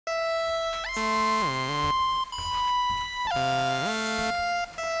Kambiz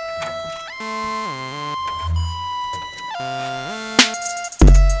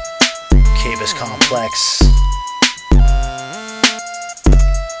Complex.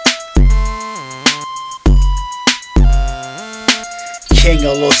 King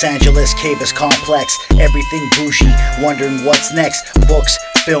of Los Angeles, Kambiz Complex. Everything bougie, wondering what's next. Books,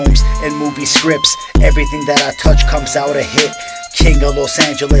 films, and movie scripts. Everything that I touch comes out a hit. King of Los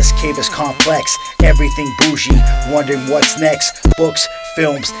Angeles, Kambiz Complex. Everything bougie, wondering what's next. Books,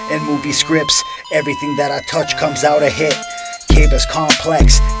 films, and movie scripts. Everything that I touch comes out a hit. Kambiz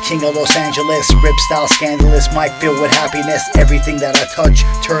Complex, King of Los Angeles. Rip style scandalous, might fill with happiness. Everything that I touch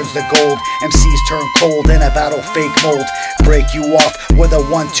turns to gold. MCs turn cold in a battle, fake mold. Break you off with a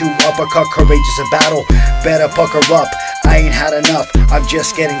 1-2 uppercut, courageous in battle. Better pucker up, I ain't had enough, I'm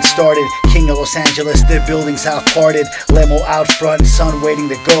just getting started. King of Los Angeles, the buildings have parted. Limo out front, sun waiting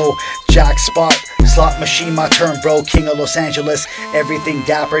to go. Jack spot, slot machine, my turn bro. King of Los Angeles, everything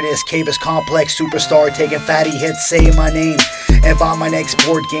dapperness. Kambiz Complex, superstar, taking fatty hits, say my name. And buy my next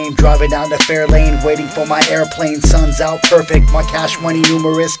board game, driving down the fair lane, waiting for my airplane. Sun's out perfect, my cash money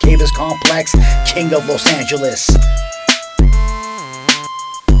numerous. Kambiz Complex, King of Los Angeles.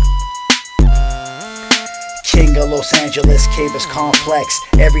 King of Los Angeles, Kambiz Complex.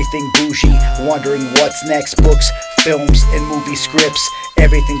 Everything bougie, wondering what's next. Books, films, and movie scripts.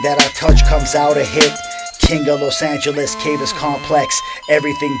 Everything that I touch comes out a hit. King of Los Angeles, Kambiz Complex.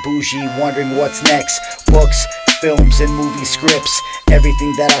 Everything bougie, wondering what's next. Books, films, and movie scripts.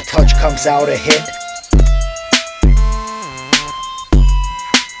 Everything that I touch comes out a hit.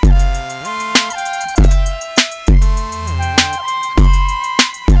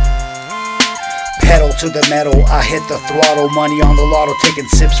 Pedal to the metal, I hit the throttle. Money on the lotto, taking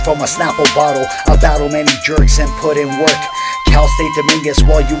sips from a Snapple bottle. I battle many jerks and put in work. Cal State Dominguez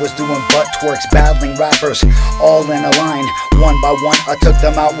while you was doing butt twerks. Battling rappers, all in a line. One by one, I took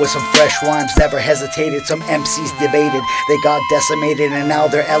them out with some fresh rhymes. Never hesitated, some MCs debated. They got decimated and now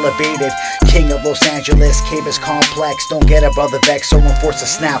they're elevated. King of Los Angeles, Kambiz Complex. Don't get a brother vex, someone forced to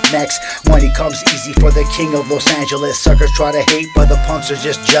snap next. Money comes easy for the King of Los Angeles. Suckers try to hate, but the punks are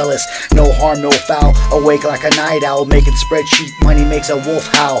just jealous. No harm, no foul, awake like a night owl. Making spreadsheet, money makes a wolf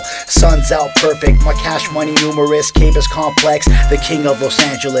howl. Sun's out perfect, my cash money numerous. Kambiz Complex, the King of Los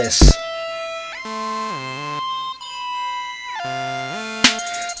Angeles.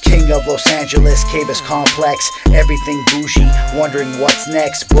 King of Los Angeles, Kambiz Complex. Everything bougie, wondering what's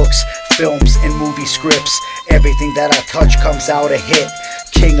next. Books, films, and movie scripts. Everything that I touch comes out a hit.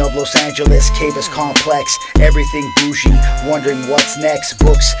 King of Los Angeles, Kambiz Complex. Everything bougie, wondering what's next.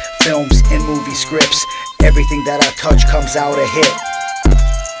 Books, films, and movie scripts. Everything that I touch comes out a hit.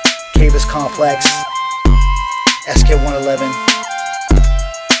 Kambiz Complex, SK111,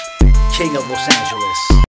 King of Los Angeles.